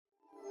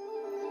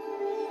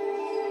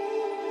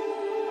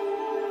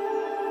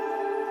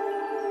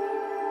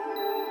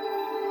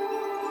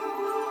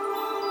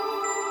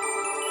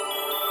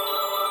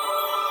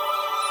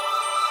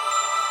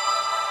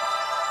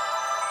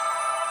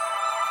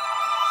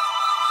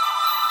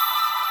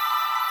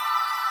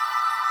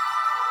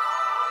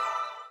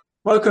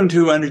Welcome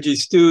to Energy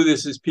Stew.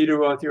 This is Peter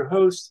Roth, your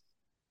host,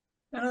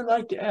 and I'd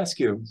like to ask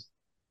you,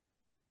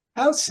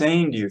 how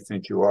sane do you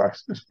think you are?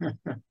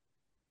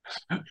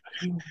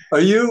 Are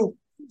you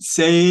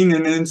sane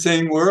in an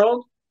insane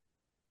world,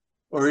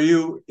 or are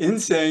you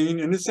insane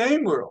in a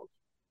sane world?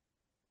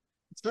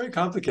 It's very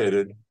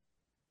complicated,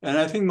 and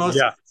I think most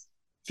Yeah.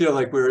 feel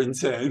like we're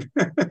insane.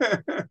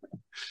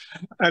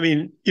 I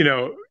mean,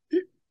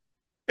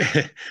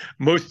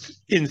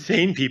 most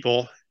insane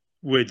people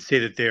would say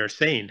that they are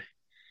sane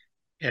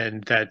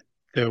and that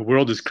the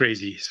world is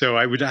crazy. So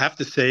I would have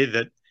to say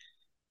that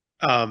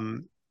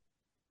um,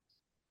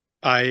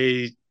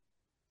 I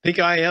think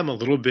I am a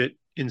little bit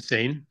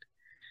insane.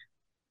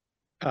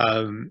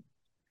 Um,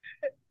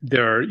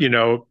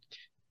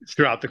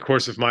 throughout the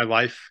course of my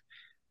life,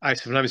 I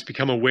sometimes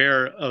become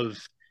aware of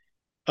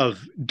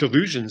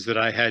delusions that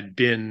I had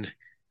been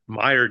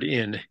mired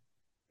in,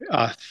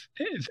 uh,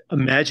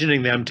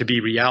 imagining them to be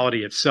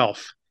reality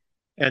itself,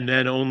 and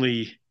then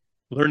only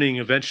learning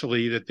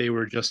eventually that they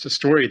were just a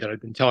story that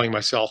I'd been telling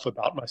myself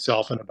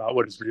and about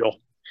what is real.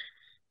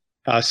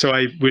 So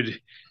I would,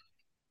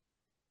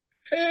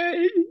 uh,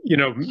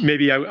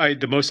 maybe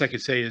the most I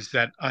could say is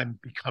that I'm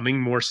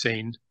becoming more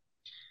sane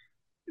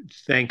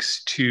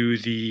thanks to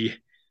the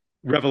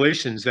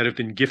revelations that have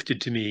been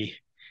gifted to me,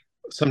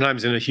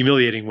 sometimes in a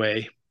humiliating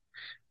way,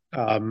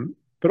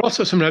 but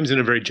also sometimes in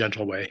a very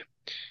gentle way,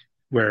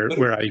 where but,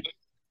 where I,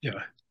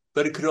 yeah,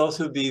 but it could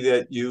also be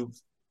that you've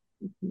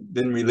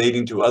been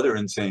relating to other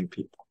insane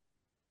people.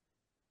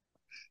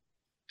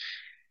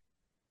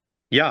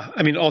 yeah.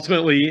 I mean,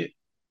 ultimately,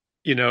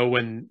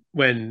 when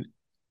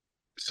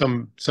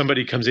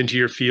somebody comes into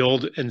your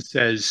field and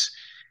says,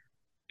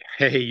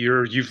 hey,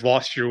 you've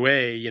lost your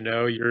way,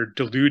 you're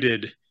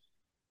deluded.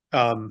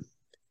 um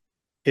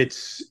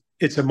it's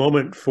a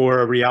moment for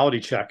a reality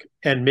check,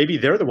 and maybe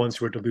they're the ones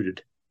who are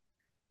deluded.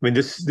 I mean,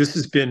 this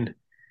has been,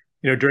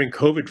 during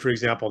COVID, for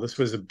example, this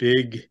was a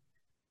big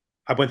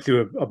I went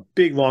through a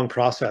big long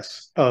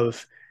process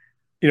of,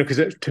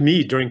 because to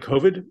me during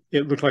COVID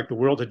it looked like the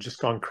world had just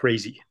gone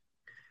crazy.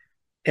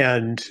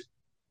 And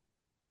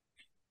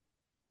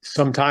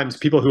sometimes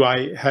people who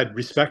I had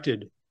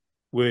respected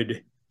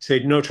would say,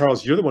 no,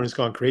 Charles, you're the one who's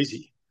gone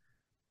crazy.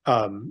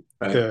 Right.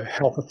 The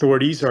health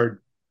authorities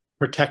are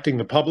protecting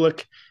the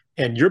public,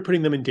 and you're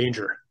putting them in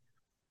danger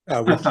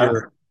with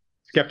your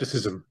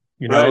skepticism.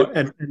 Right.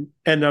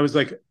 And I was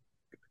like,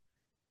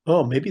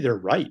 oh, maybe they're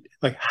right.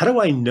 Like, how do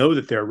I know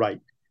that they're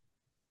right,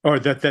 or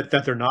that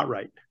they're not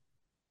right?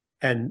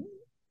 And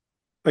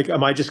like,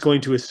 am I just going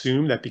to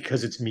assume that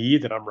because it's me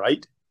that I'm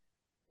right,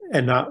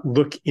 and not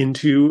look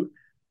into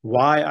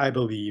why I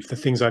believe the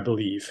things I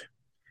believe?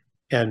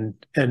 And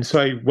so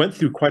I went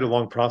through quite a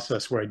long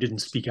process where I didn't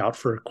speak out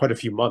for quite a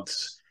few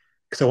months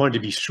because I wanted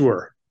to be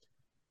sure.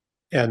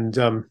 And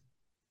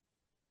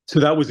so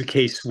that was a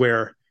case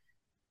where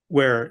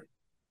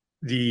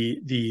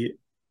the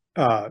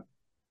uh,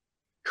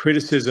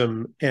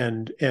 criticism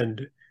and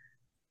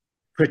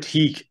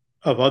critique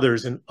of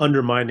others and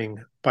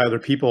undermining by other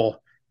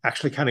people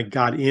actually kind of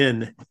got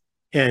in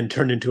and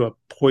turned into a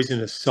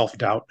poisonous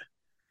self-doubt.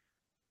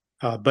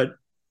 But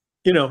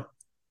you know,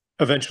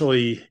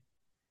 eventually,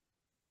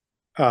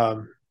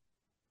 um,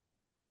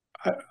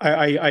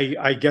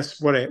 I guess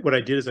what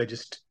I did is I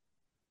just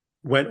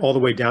went all the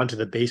way down to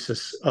the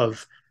basis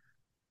of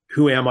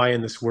who am I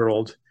in this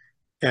world,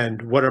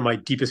 and what are my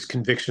deepest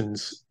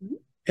convictions,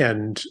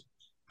 and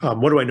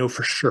what do I know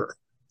for sure?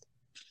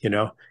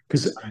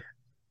 Because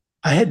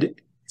I had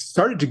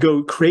started to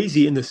go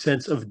crazy in the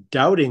sense of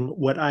doubting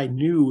what I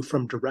knew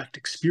from direct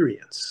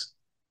experience.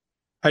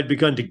 I'd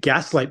begun to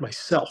gaslight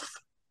myself.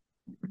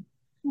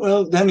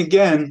 Well, then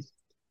again,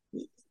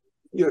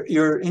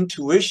 your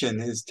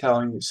intuition is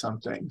telling you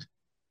something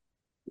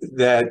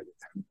that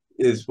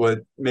is what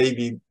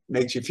maybe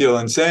makes you feel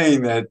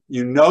insane, that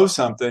you know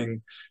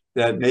something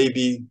that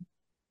maybe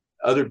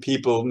other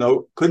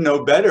people could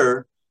know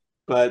better,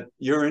 but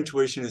your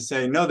intuition is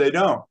saying no, they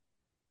don't.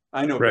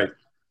 I know Right. better.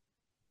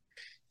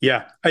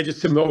 Yeah. I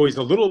just am always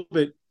a little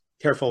bit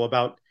careful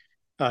about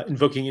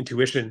invoking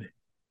intuition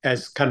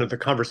as kind of the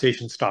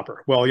conversation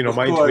stopper. Well, Of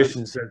my course.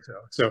 intuition said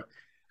so.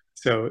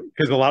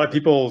 Because a lot of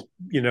people,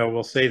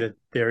 will say that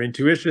their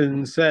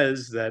intuition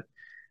says that,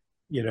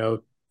 you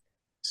know,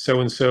 so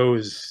and so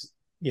is,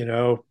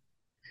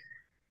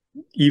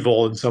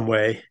 evil in some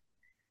way.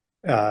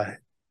 Uh,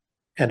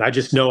 and I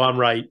just know I'm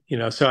right.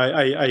 So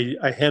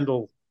I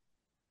handle,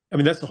 I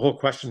mean, that's the whole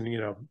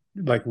question,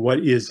 like what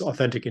is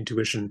authentic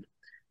intuition,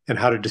 and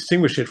how to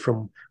distinguish it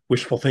from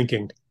wishful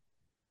thinking,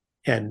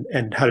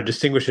 and how to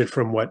distinguish it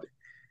from what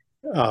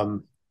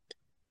um,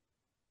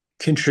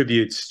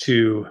 contributes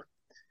to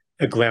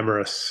a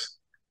glamorous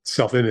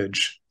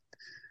self-image.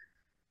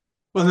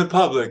 Well, the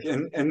public,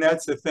 and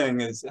that's the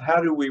thing, is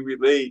how do we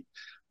relate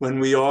when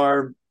we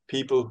are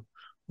people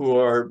who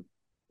are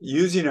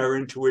using our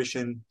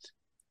intuition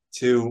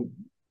to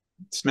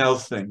smell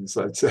things,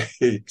 let's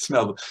say,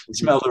 smell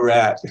the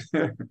rat.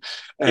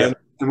 Yeah,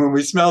 And when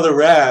we smell the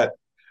rat,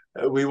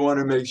 we want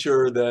to make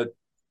sure that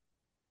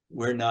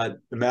we're not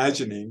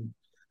imagining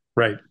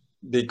right.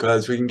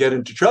 because we can get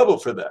into trouble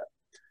for that,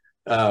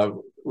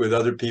 with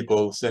other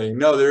people saying,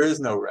 no, there is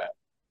no rat.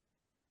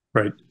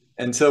 Right.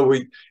 And so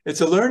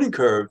it's a learning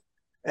curve.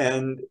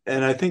 And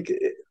I think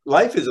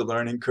life is a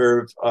learning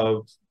curve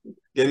of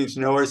getting to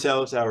know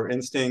ourselves, our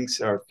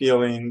instincts, our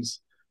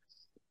feelings,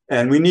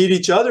 and we need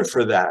each other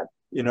for that.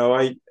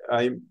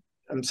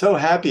 I'm so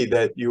happy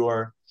that you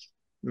are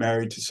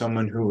married to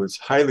someone who is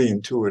highly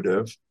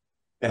intuitive,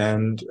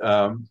 and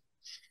I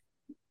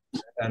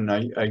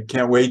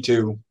can't wait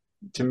to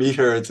meet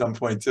her at some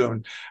point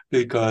soon,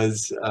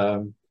 because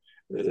I'm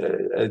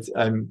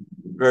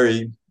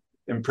very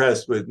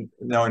impressed with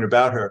knowing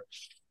about her.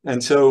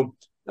 And so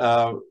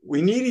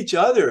we need each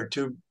other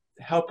to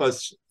help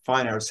us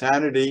find our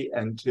sanity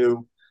and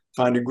to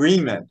find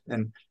agreement.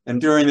 And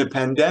during the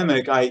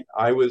pandemic,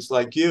 I was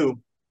like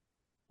you,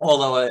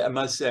 although I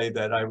must say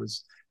that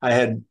I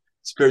had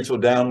spiritual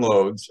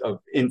downloads of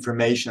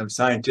information, of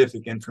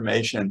scientific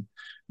information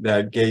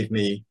that gave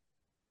me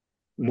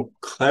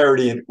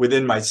clarity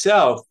within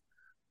myself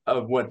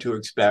of what to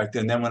expect.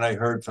 And then when I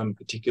heard from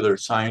particular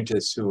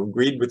scientists who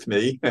agreed with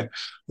me,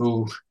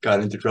 who got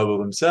into trouble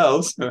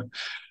themselves, then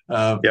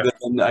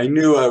I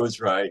knew I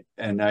was right.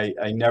 And I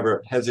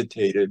never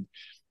hesitated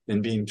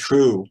in being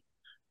true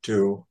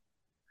to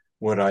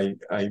what I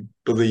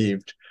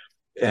believed.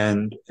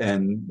 And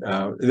then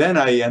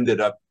I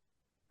ended up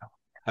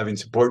having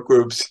support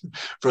groups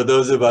for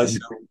those of us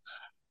who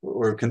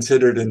were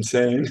considered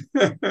insane.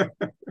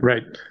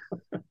 Right.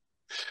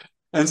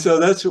 And so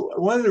that's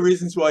one of the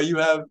reasons why you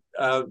have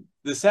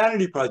the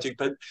Sanity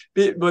Project.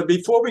 But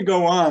before we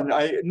go on,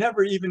 I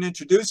never even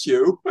introduced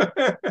you.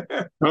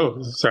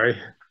 Oh, sorry.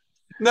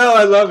 No,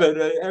 I love it.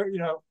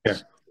 Yeah.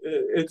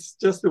 It's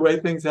just the way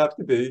things have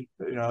to be,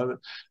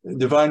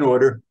 divine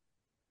order.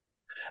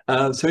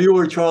 So you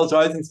were Charles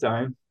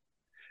Eisenstein,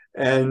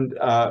 and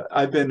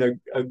I've been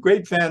a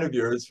great fan of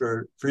yours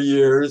for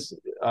years,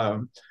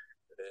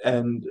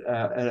 and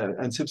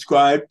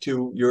subscribed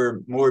to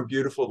your More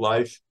Beautiful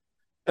Life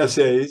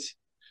essays,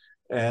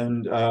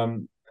 and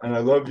I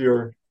love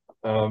your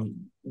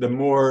the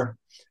More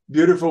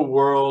Beautiful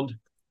World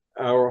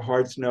Our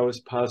Hearts Know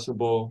Is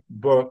Possible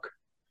book,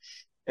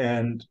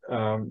 and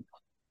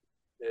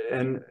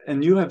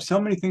you have so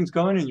many things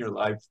going in your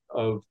life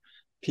of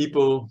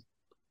people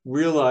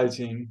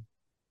realizing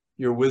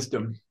your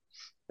wisdom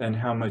and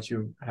how much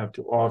you have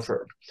to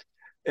offer.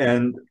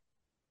 And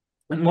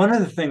one of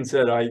the things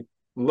that I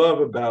love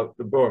about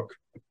the book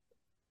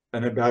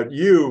and about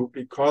you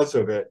because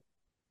of it,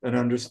 and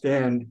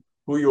understand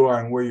who you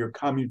are and where you're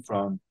coming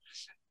from,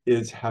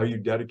 is how you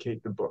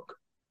dedicate the book,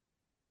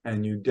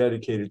 and you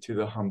dedicate it to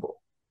the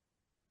humble.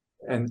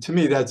 And to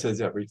me, that says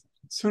everything.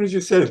 As soon as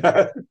you say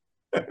that,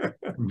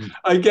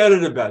 I get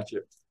it about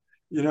you,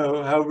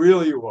 how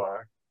real you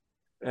are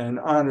and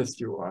honest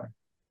you are.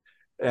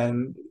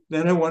 And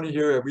then I want to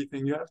hear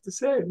everything you have to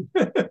say.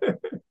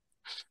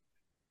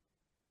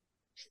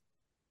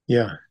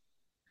 Yeah.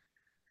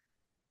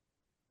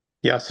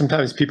 Yeah.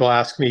 Sometimes people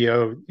ask me,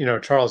 oh,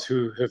 Charles,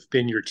 who have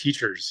been your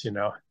teachers?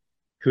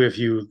 Who have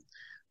you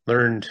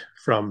learned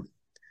from?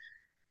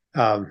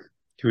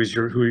 Who's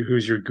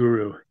your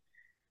guru?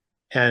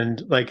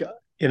 And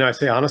I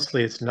say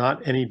honestly, it's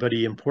not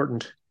anybody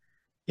important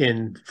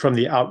from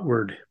the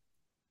outward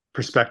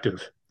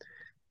perspective.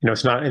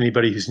 It's not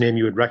anybody whose name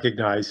you would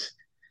recognize.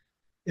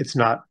 It's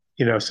not,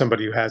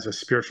 somebody who has a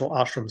spiritual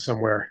ashram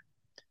somewhere,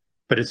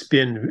 but it's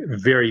been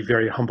very,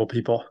 very humble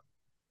people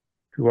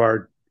who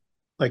are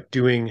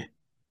doing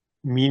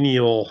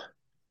menial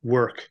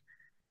work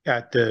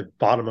at the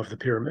bottom of the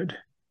pyramid,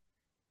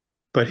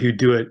 but who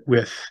do it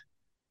with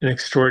an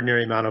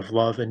extraordinary amount of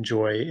love and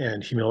joy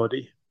and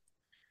humility.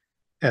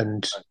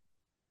 And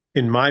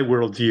in my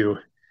worldview,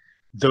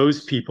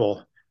 those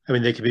people,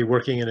 they could be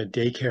working in a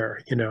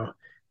daycare,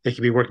 they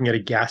could be working at a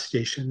gas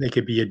station, they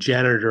could be a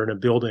janitor in a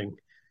building.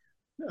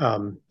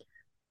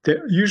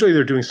 Usually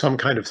they're doing some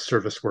kind of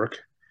service work.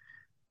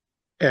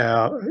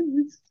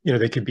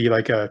 They could be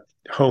like a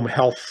home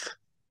health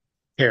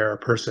care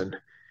person,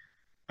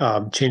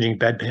 changing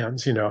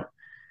bedpans,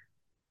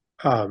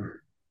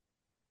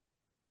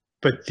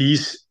 but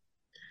these,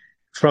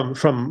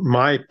 from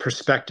my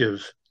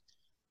perspective,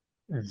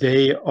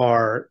 they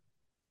are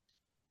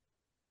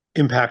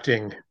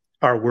impacting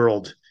our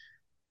world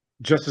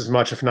just as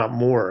much, if not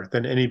more,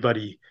 than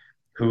anybody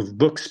who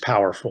looks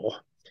powerful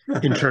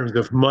in terms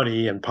of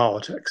money and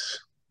politics.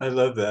 I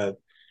love that.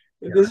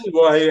 Yeah. This is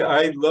why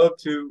I love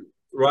to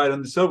ride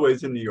on the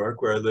subways in New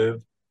York, where I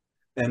live,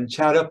 and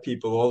chat up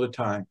people all the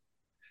time.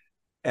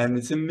 And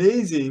it's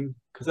amazing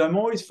because I'm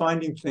always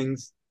finding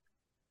things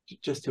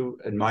just to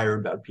admire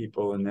about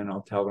people, and then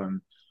I'll tell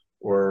them,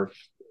 or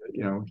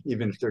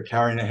even if they're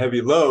carrying a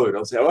heavy load,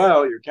 I'll say,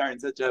 "Well, you're carrying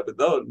such a heavy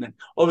load," and then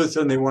all of a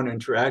sudden they want to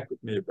interact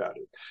with me about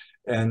it,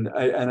 and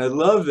I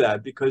love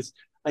that because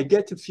I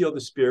get to feel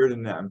the spirit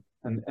in them,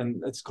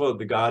 and let's call it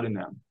the God in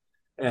them,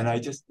 and I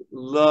just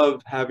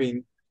love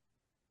having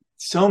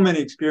so many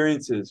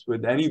experiences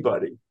with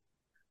anybody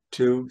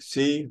to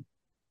see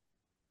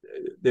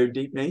their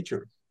deep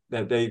nature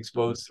that they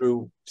expose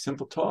through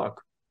simple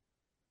talk.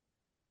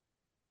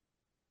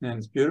 And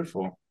it's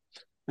beautiful.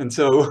 And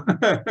so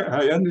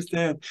I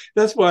understand.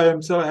 That's why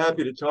I'm so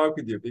happy to talk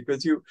with you,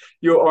 because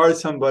you are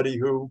somebody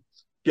who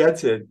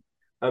gets it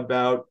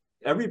about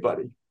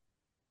everybody.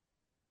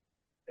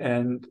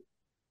 And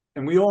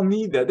and we all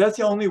need that. That's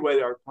the only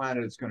way our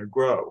planet is going to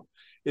grow,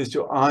 is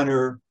to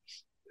honor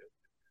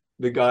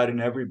the God in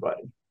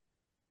everybody.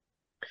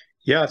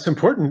 Yeah, it's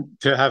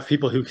important to have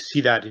people who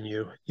see that in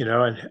you,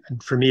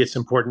 and for me, it's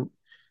important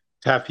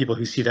to have people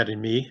who see that in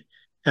me,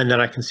 and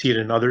then I can see it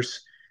in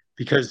others,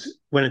 because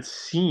when it's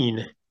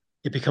seen,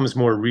 it becomes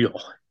more real.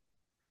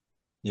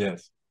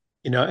 Yes.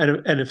 And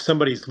if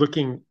somebody's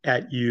looking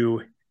at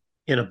you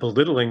in a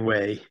belittling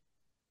way,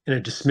 in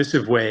a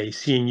dismissive way,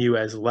 seeing you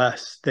as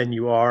less than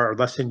you are or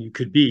less than you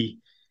could be,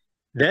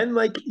 then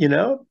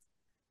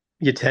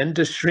you tend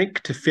to shrink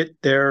to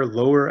fit their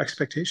lower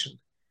expectation.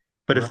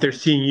 But if they're Right.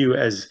 seeing you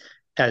as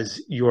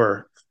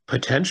your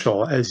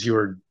potential, as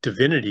your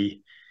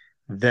divinity,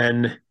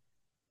 then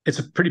it's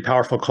a pretty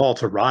powerful call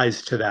to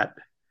rise to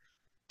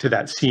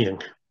that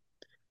seeing.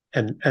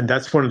 And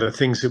that's one of the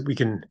things that we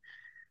can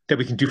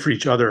do for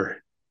each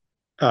other,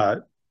 uh,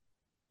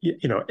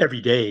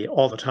 every day,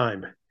 all the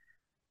time.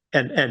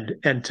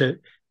 And to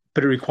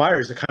but it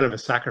requires a kind of a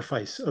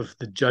sacrifice of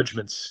the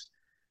judgments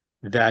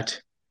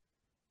that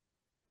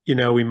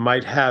we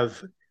might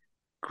have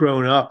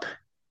grown up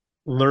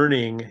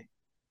learning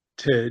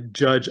to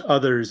judge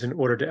others in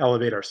order to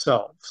elevate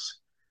ourselves.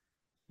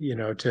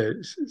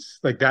 To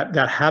like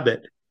that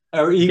habit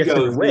Our gets in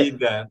the egos way. need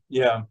that.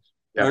 Yeah.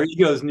 Yeah, Our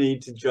egos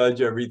need to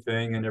judge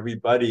everything and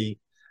everybody.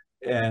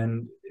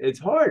 And it's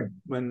hard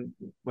when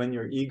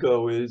your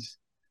ego is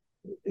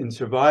in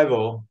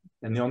survival,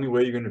 and the only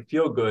way you're going to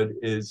feel good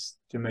is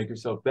to make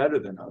yourself better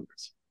than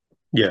others.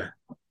 yeah,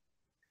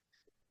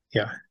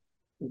 yeah.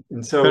 And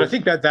But I so,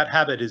 think that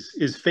habit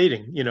is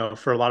fading.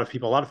 For a lot of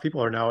people. A lot of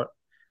people are now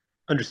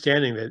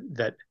understanding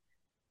that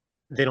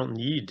they don't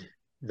need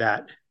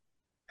that,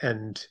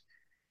 and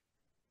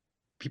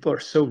people are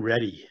so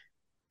ready.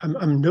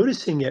 I'm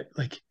noticing it,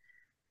 like,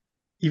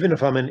 even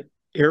if I'm in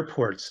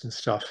airports and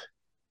stuff,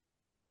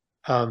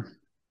 um,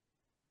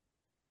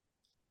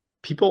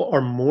 people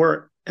are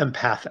more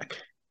empathic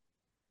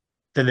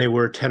than they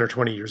were 10 or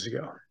 20 years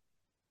ago.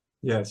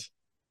 yes.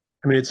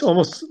 I mean, it's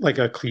almost like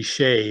a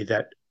cliche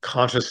that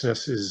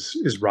consciousness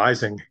is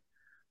rising,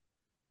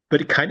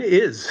 but it kind of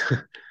is,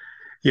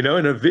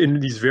 in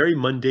these very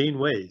mundane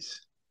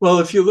ways. Well,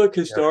 if you look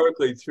Yeah.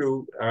 historically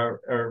through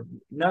our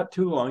not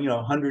too long,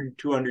 100,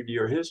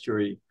 200-year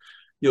history,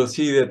 you'll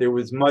see that there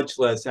was much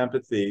less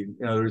empathy.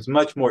 There was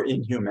much more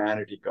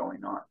inhumanity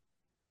going on.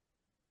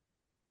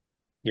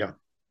 Yeah.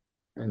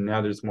 And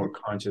now there's more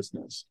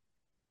consciousness.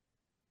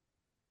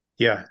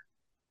 Yeah.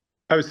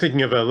 I was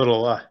thinking of a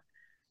little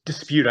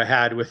dispute I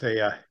had with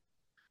a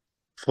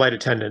flight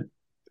attendant.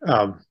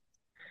 Um,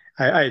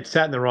 I had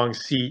sat in the wrong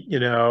seat,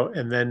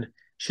 and then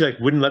she like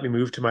wouldn't let me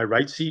move to my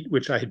right seat,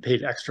 which I had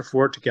paid extra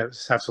for to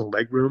have some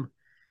leg room.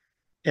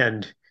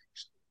 And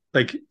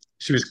like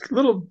she was a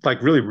little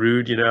like really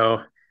rude,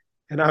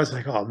 and I was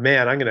like, oh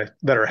man, I'm gonna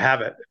let her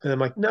have it. And I'm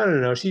like, no, no,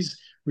 no, she's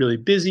really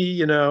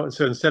busy, And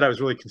so instead I was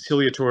really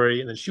conciliatory,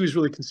 and then she was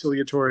really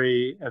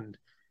conciliatory, and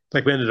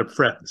like we ended up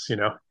friends,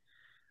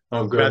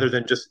 Oh, rather good.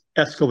 than just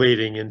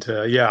escalating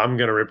into, yeah, I'm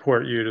gonna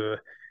report you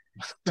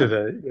to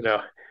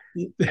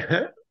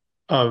the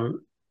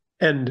um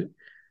and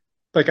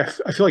like I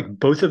feel like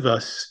both of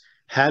us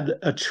had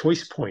a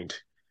choice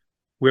point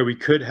where we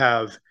could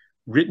have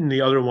written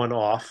the other one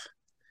off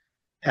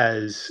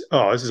as,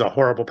 oh, this is a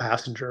horrible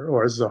passenger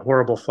or this is a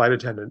horrible flight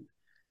attendant.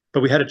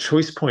 But we had a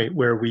choice point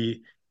where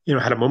we,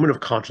 had a moment of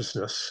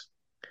consciousness,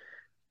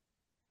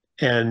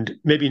 and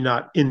maybe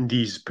not in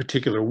these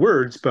particular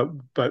words, but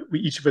we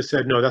each of us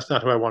said, no, that's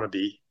not who I want to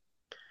be.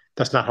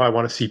 That's not how I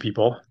want to see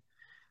people.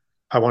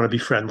 I want to be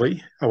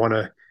friendly. I want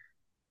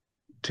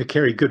to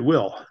carry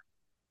goodwill.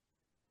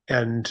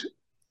 And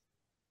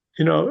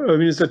I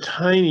mean, it's a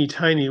tiny,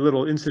 tiny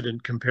little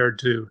incident compared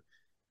to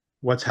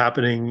what's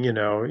happening,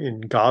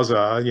 in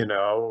Gaza,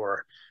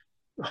 or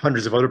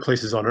hundreds of other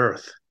places on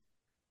Earth.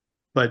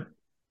 But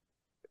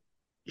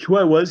who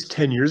I was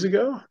 10 years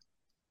ago,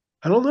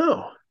 I don't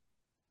know.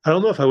 I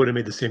don't know if I would have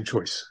made the same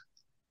choice.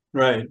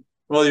 Right.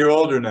 Well, you're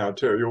older now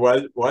too. You're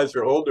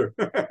wiser older.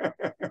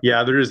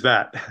 Yeah, there is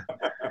that.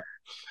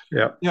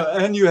 Yeah.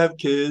 And you have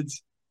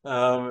kids.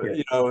 Yeah.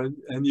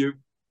 And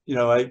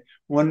I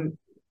one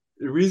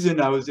the reason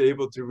I was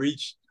able to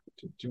reach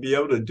to be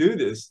able to do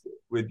this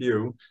with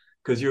you,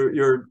 because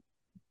you're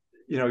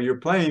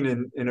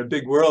playing in a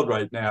big world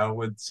right now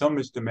with so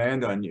much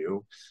demand on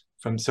you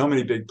from so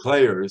many big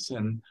players,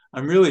 and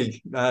I'm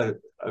really not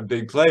a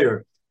big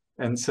player.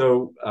 And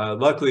so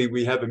luckily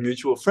we have a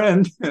mutual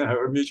friend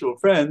or mutual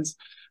friends,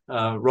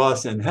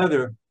 Ross and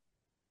Heather.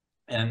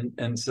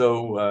 And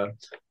so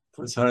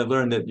I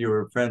learned that you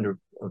were a friend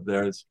of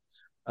theirs.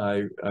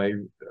 I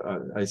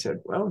said,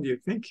 well, do you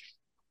think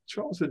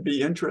Charles would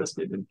be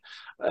interested in?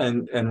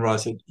 And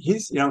Ross said,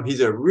 he's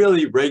a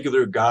really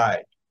regular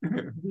guy.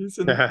 he's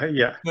an,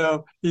 Yeah.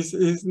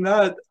 he's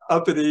not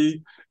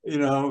uppity.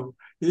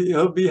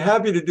 He'll be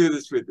happy to do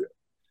this with you.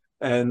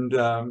 and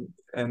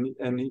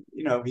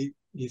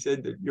he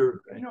said that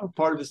you're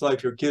part of his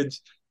life. Your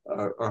kids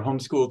are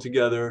homeschooled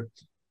together,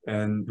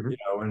 and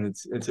and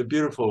it's a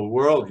beautiful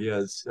world he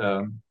has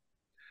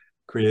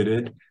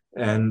created,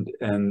 and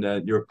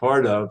that you're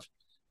part of,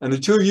 and the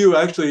two of you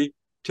actually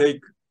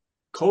take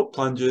cold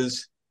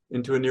plunges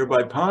into a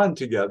nearby pond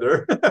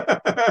together.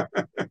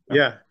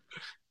 Yeah.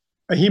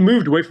 He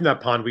moved away from that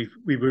pond. We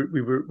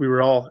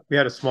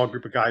had a small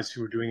group of guys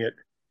who were doing it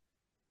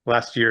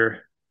last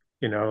year,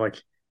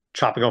 like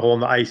chopping a hole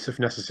in the ice if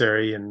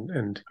necessary,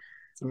 and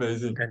It's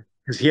amazing.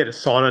 because he had a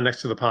sauna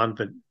next to the pond,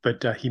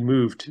 but he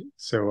moved,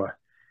 so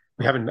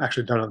we haven't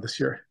actually done it this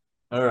year.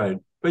 All right,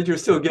 but you're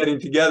still getting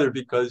together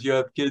because you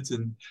have kids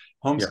and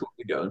Yeah. homeschool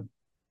together.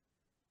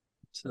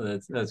 So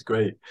that's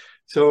great.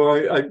 So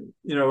I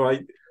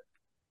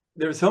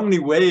there's so many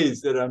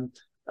ways that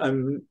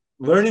I'm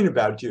learning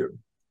about you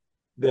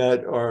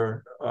that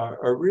are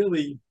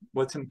really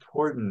what's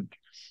important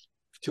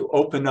to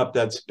open up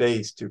that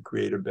space to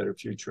create a better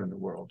future in the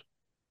world.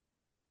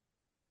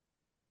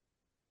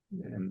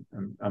 And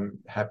I'm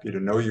happy to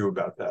know you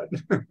about that.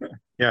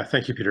 Yeah,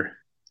 thank you, Peter.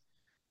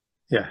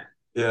 Yeah.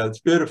 Yeah, it's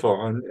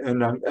beautiful,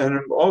 and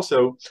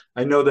also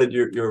I know that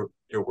you're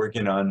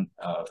working on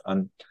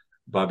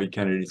Bobby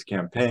Kennedy's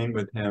campaign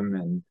with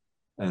him,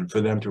 and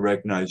for them to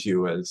recognize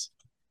you as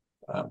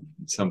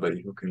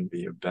somebody who can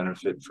be a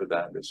benefit for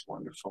that is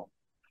wonderful.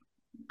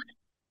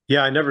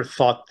 Yeah, I never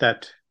thought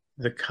that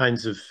the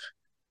kinds of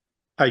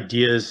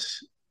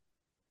ideas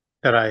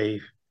that I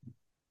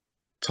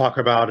talk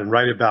about and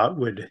write about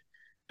would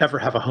ever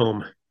have a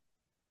home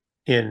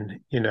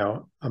in,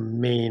 a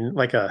main,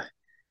 like a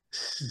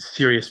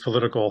serious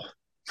political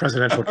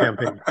presidential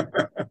campaign.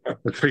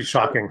 It's pretty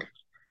shocking.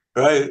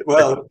 Right.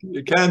 Well,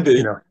 it can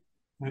be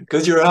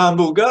because you're a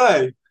humble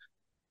guy.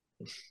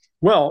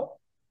 Well,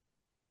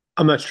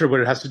 I'm not sure what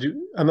it has to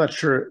do. I'm not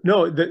sure.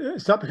 No,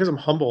 it's not because I'm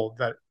humble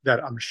that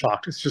I'm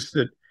shocked. It's just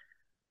that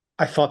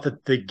I thought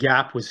that the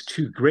gap was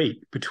too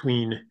great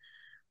between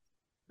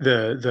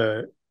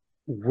the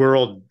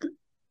world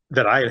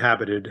that I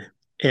inhabited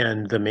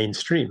and the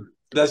mainstream.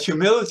 That's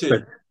humility.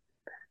 But,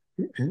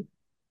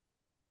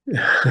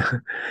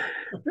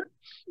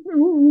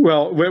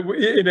 well,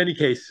 in any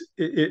case,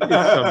 it's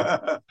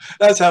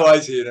that's how I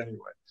see it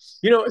anyway.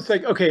 It's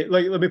like, okay,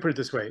 like let me put it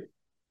this way.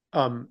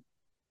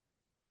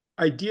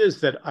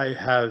 Ideas that I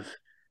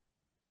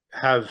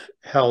have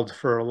held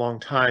for a long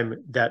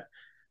time that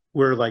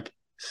were like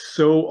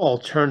so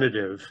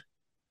alternative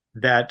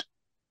that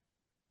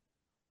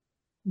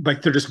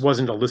like there just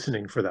wasn't a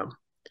listening for them.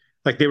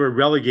 Like they were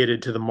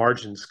relegated to the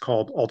margins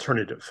called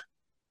alternative.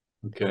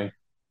 Okay.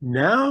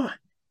 Now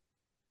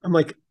I'm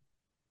like,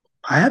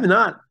 I have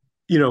not,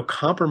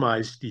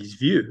 compromised these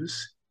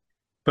views,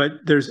 but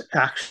there's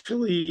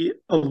actually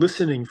a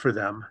listening for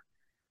them,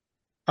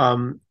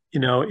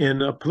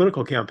 in a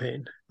political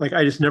campaign. Like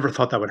I just never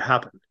thought that would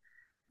happen.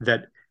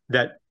 That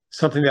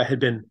something that had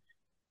been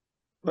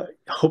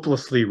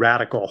hopelessly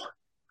radical,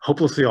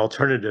 hopelessly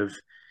alternative,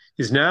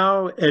 is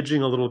now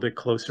edging a little bit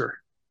closer.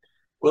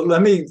 Well,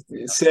 let me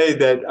say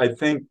that I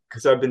think,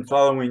 because I've been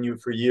following you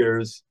for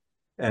years,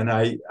 and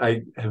I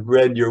have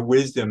read your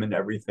wisdom and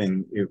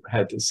everything you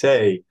had to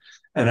say.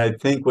 And I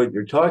think what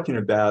you're talking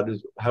about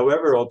is,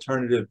 however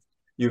alternative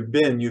you've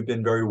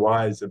been very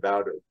wise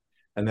about it.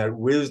 And that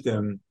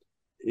wisdom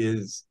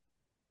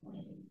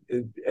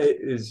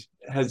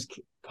has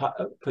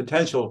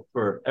potential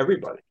for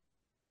everybody.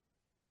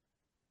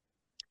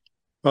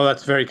 Well,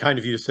 that's very kind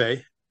of you to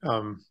say.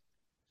 I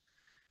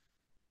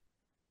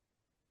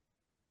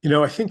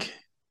think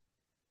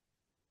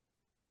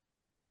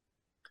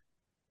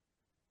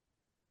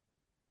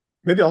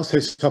maybe I'll say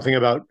something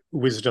about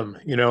wisdom.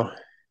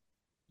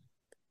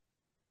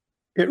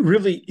 It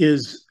really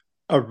is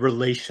a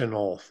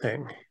relational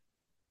thing.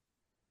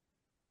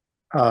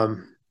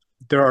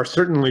 There are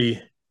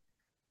certainly,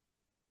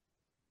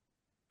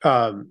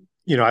 I've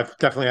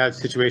definitely had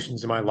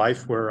situations in my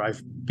life where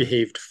I've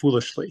behaved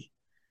foolishly.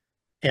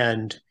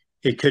 And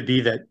it could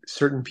be that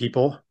certain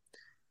people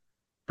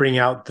bring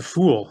out the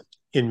fool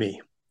in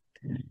me.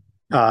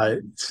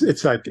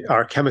 It's like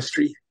our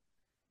chemistry.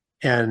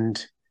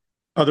 And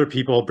other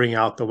people bring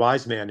out the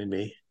wise man in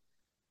me,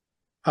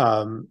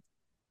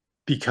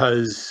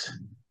 because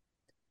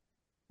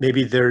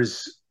maybe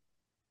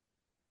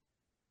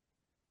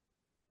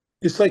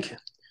it's like,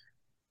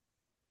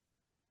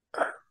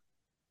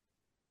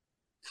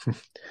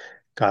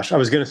 gosh, I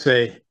was going to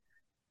say,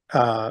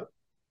 I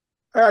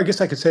guess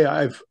I could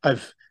say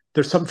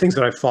there's some things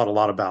that I've thought a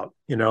lot about,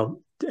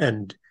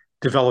 and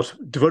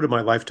devoted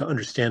my life to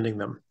understanding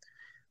them.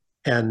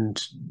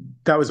 And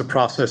that was a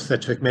process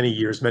that took many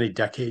years, many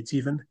decades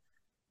even,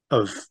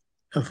 of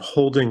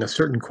holding a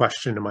certain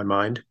question in my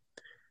mind.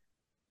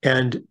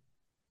 And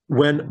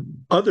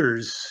when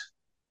others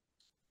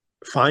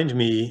find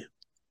me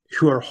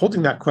who are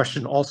holding that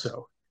question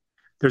also,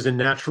 there's a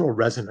natural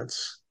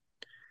resonance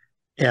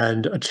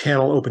and a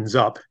channel opens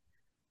up,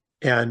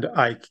 and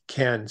I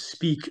can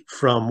speak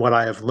from what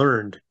I have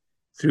learned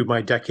through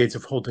my decades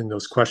of holding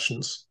those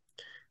questions.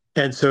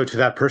 And so to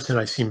that person,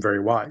 I seem very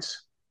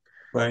wise.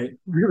 Right.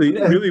 Really,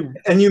 And, really,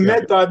 and you yeah,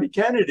 met Bobby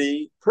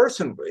Kennedy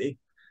personally,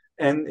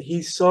 and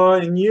he saw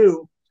in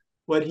you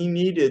what he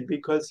needed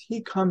because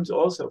he comes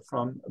also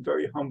from a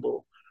very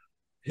humble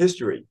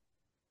history,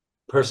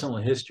 personal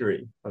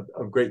history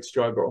of great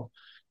struggle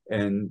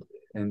and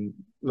and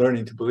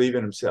learning to believe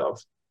in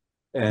himself.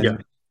 yeah,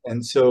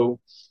 And so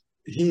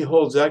he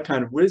holds that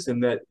kind of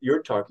wisdom that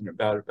you're talking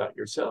about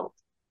yourself.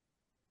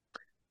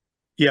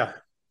 yeah.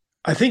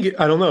 I think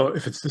I don't know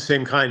if it's the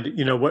same kind.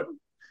 You know what?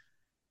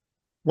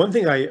 One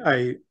thing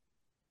I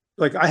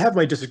like. I have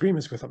my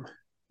disagreements with him.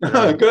 You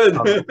know,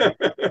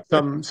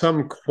 Good.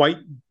 some quite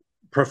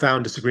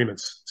profound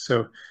disagreements.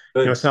 So,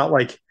 Good. it's not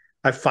like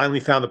I finally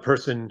found the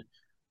person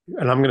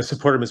and I'm going to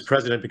support him as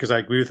president because I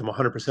agree with him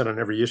 100% on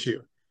every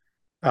issue.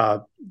 Uh,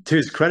 to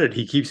his credit,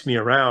 he keeps me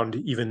around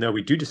even though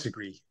we do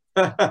disagree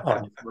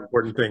on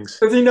important things.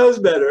 Because he knows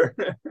better.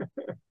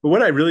 But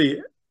what I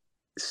really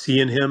see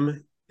in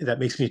him that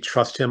makes me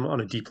trust him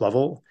on a deep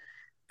level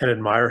and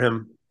admire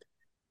him,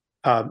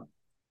 um,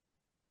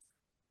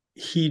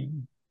 he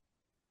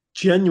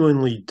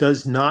genuinely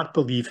does not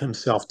believe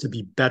himself to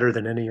be better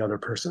than any other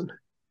person.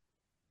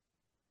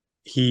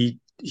 He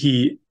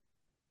he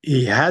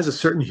he has a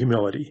certain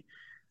humility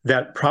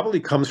that probably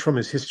comes from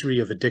his history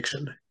of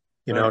addiction.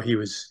 Right. He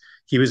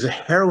was a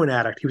heroin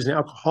addict. He was an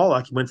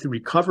alcoholic. He went through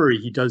recovery.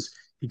 He goes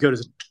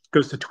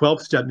to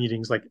 12-step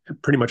meetings like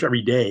pretty much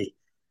every day.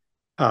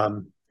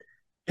 Um,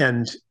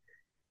 and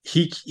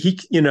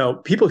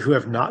people who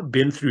have not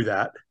been through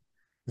that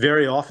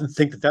very often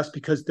think that that's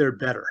because they're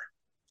better.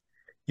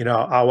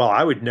 Well,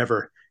 I would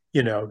never,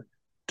 you know,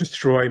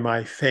 destroy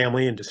my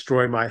family and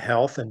destroy my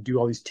health and do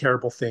all these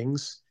terrible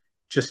things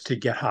just to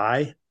get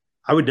high.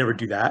 I would never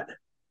do that.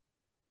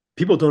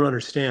 People don't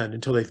understand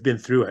until they've been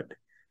through it.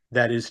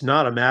 That is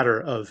not a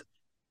matter of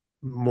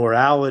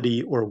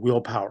morality or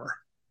willpower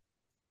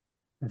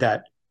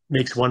that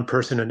makes one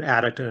person an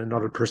addict and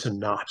another person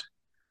not.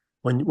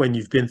 When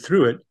you've been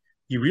through it,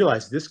 you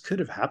realize this could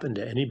have happened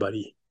to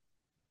anybody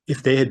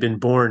if they had been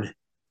born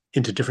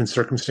into different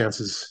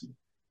circumstances,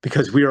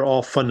 because we are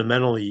all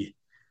fundamentally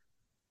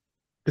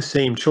the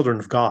same children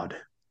of God.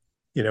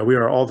 We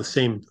are all the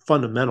same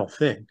fundamental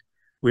thing.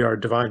 We are a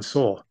divine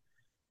soul.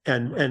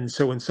 And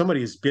so when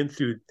somebody has been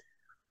through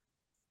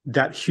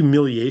that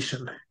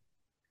humiliation,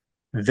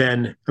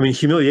 then I mean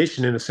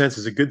humiliation in a sense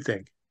is a good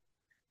thing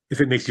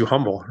if it makes you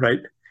humble, right?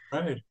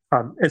 Right.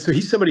 And so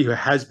he's somebody who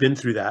has been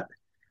through that,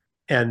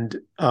 and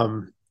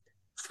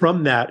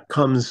from that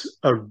comes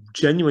a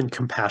genuine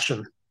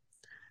compassion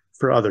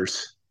for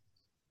others.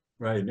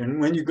 Right. And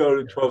when you go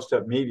to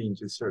 12-step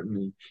meetings, you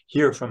certainly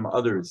hear from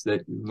others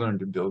that you learn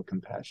to build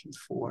compassion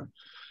for.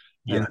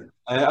 Yeah, And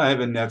I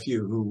have a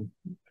nephew who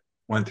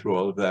went through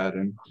all of that,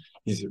 and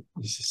he's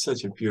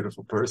such a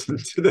beautiful person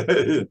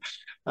today.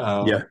 yeah.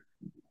 Um,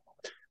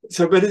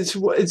 but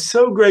it's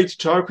so great to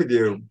talk with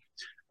you,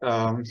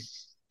 um,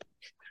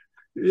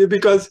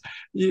 because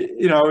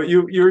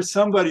you're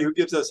somebody who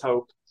gives us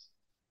hope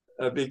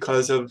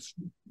because of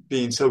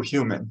being so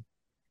human,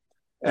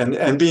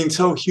 and being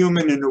so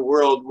human in a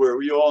world where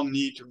we all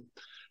need to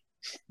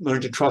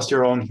learn to trust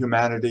our own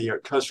humanity, or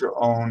trust our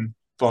own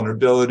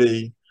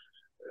vulnerability,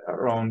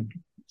 our own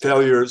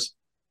failures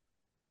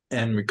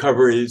and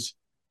recoveries,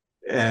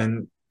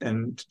 and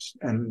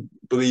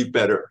believe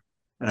better.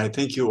 And I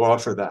think you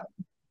offer that.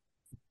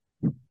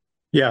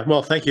 Yeah,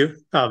 well, thank you.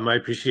 I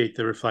appreciate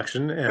the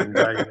reflection, and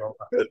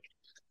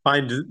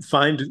find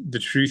the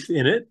truth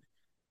in it,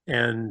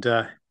 and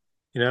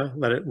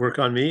let it work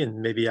on me,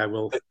 and maybe I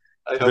will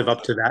I live hope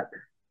up to that.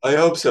 I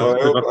hope so.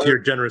 Live up to your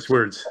generous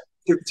words.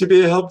 To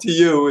be a help to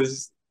you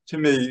is, to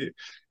me,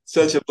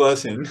 such a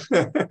blessing.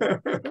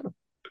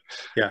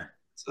 Yeah,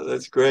 So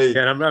that's great.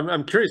 yeah. And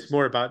I'm curious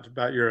more about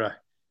your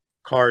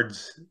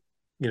cards.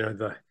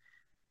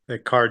 The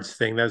cards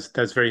thing.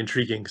 That's very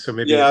intriguing. So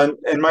maybe Yeah,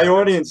 and my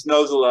audience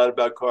knows a lot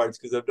about cards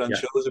because I've done yeah,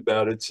 shows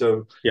about it.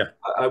 So yeah.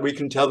 we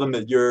can tell them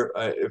that you're,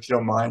 if you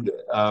don't mind,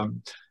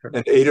 Sure.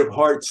 an eight of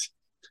hearts,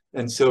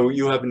 and so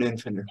you have an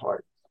infinite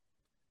heart.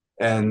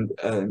 And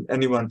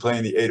anyone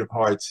playing the eight of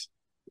hearts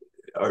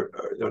are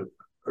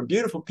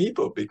beautiful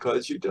people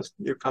because you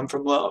come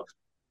from love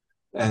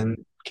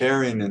and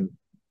caring, and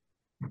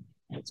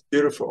it's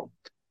beautiful.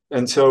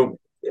 And so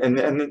and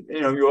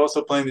you're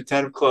also playing the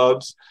 10 of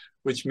clubs,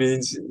 which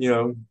means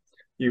your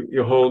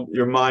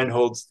mind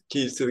holds the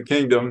keys to the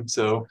kingdom.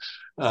 So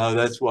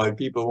that's why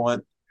people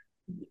want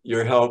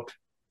your help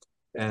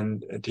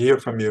and to hear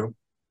from you,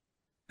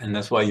 and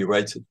that's why you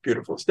write such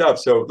beautiful stuff.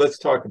 So let's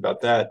talk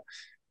about that.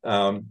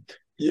 um,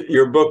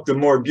 your book, The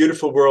More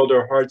Beautiful World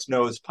Our Hearts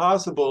Know Is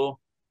Possible,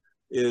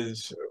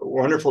 is a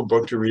wonderful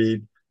book to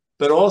read.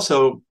 But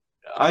also,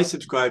 I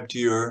subscribe to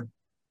your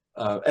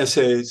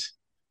essays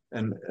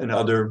and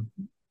other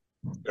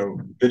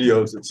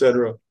videos,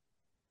 etc.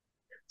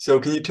 So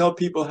can you tell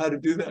people how to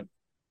do that?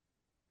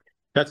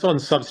 That's on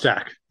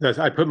Substack.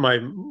 I put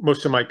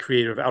most of my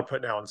creative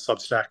output now on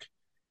Substack,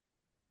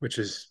 which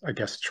is, I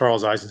guess,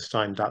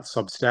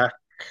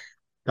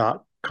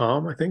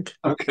 charleseisenstein.substack.com, I think.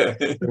 Okay.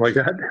 Something like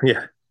that.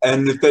 Yeah.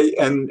 And if they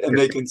and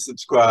they can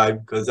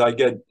subscribe, because I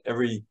get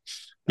every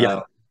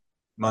Yeah.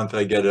 month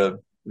I get a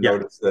Yeah.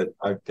 notice that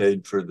I've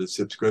paid for the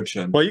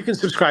subscription. Well, you can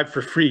subscribe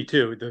for free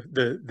too.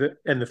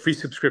 The free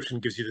subscription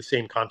gives you the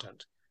same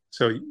content.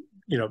 So,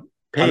 you know,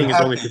 paying is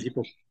only for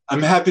people.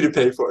 I'm happy to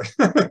pay for it.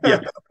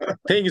 Yeah.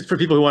 Paying is for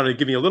people who want to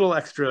give me a little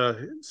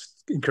extra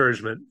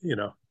encouragement, you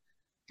know.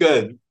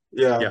 Good.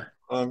 Yeah. Yeah.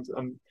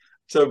 I'm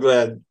so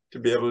glad to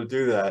be able to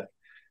do that.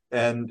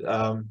 And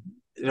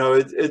you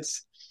know,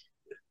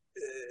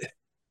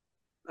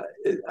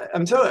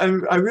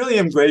 I really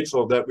am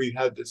grateful that we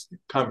had this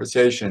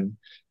conversation,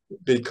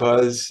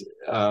 because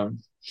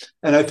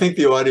and I think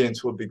the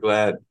audience will be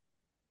glad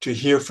to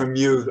hear from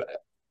you,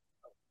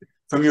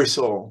 from your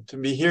soul. To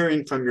be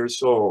hearing from your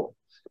soul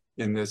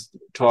in this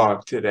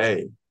talk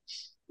today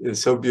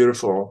is so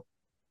beautiful,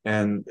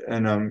 and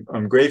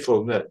I'm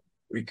grateful that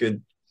we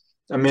could.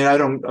 I mean,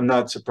 I'm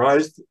not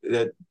surprised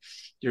that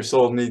your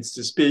soul needs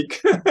to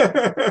speak,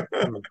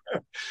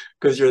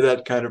 because you're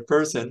that kind of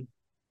person.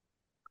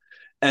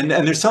 And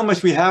there's so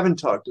much we haven't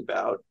talked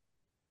about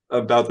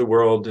the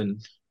world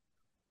and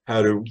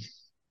how to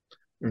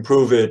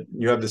improve it.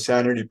 You have the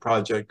Sanity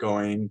Project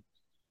going,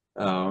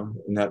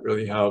 and that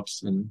really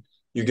helps. And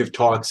you give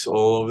talks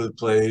all over the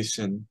place,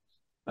 and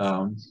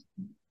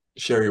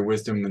share your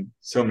wisdom with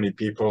so many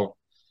people,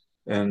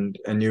 and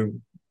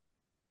you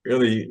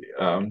really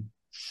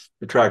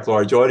attract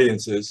large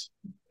audiences.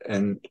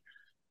 And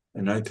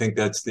I think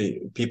that's the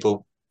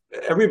people.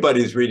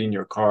 Everybody's reading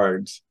your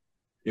cards,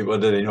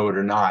 whether they know it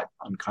or not,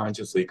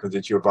 unconsciously, because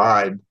it's your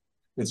vibe.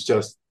 It's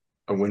just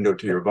a window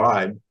to your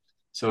vibe.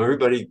 So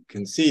everybody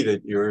can see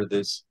that you're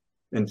this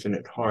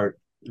infinite heart.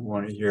 You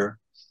want to hear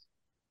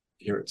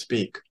it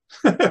speak.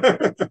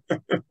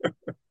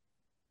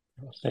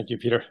 Thank you,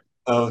 Peter.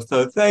 Oh,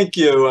 so thank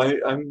you.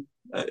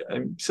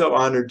 I'm so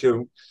honored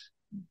to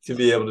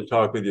be able to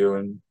talk with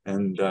you,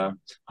 and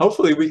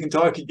hopefully we can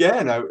talk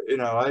again. Yeah.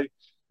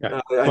 I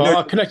Well, know.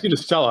 I'll connect you to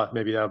Stella.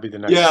 Maybe that'll be the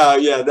next.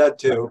 Yeah, that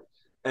too.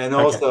 And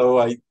Okay. also,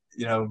 I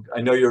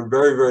know you're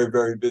very, very,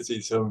 very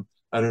busy. So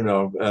I don't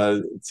know,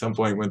 at some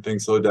point when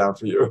things slow down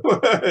for you.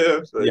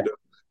 Yeah.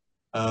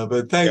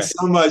 But thanks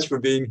so much for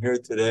being here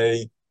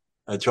today,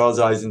 Charles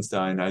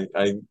Eisenstein.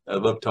 I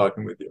love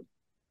talking with you.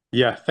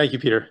 Yeah. Thank you,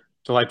 Peter.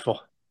 Delightful.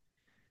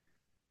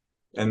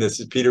 And this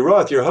is Peter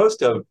Roth, your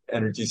host of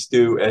Energy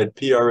Stew at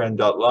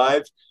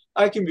prn.live.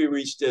 I can be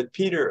reached at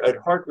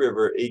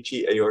peter@heartriver,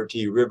 HEART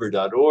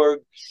river.org.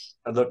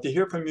 I'd love to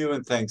hear from you,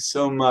 and thanks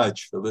so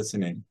much for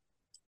listening.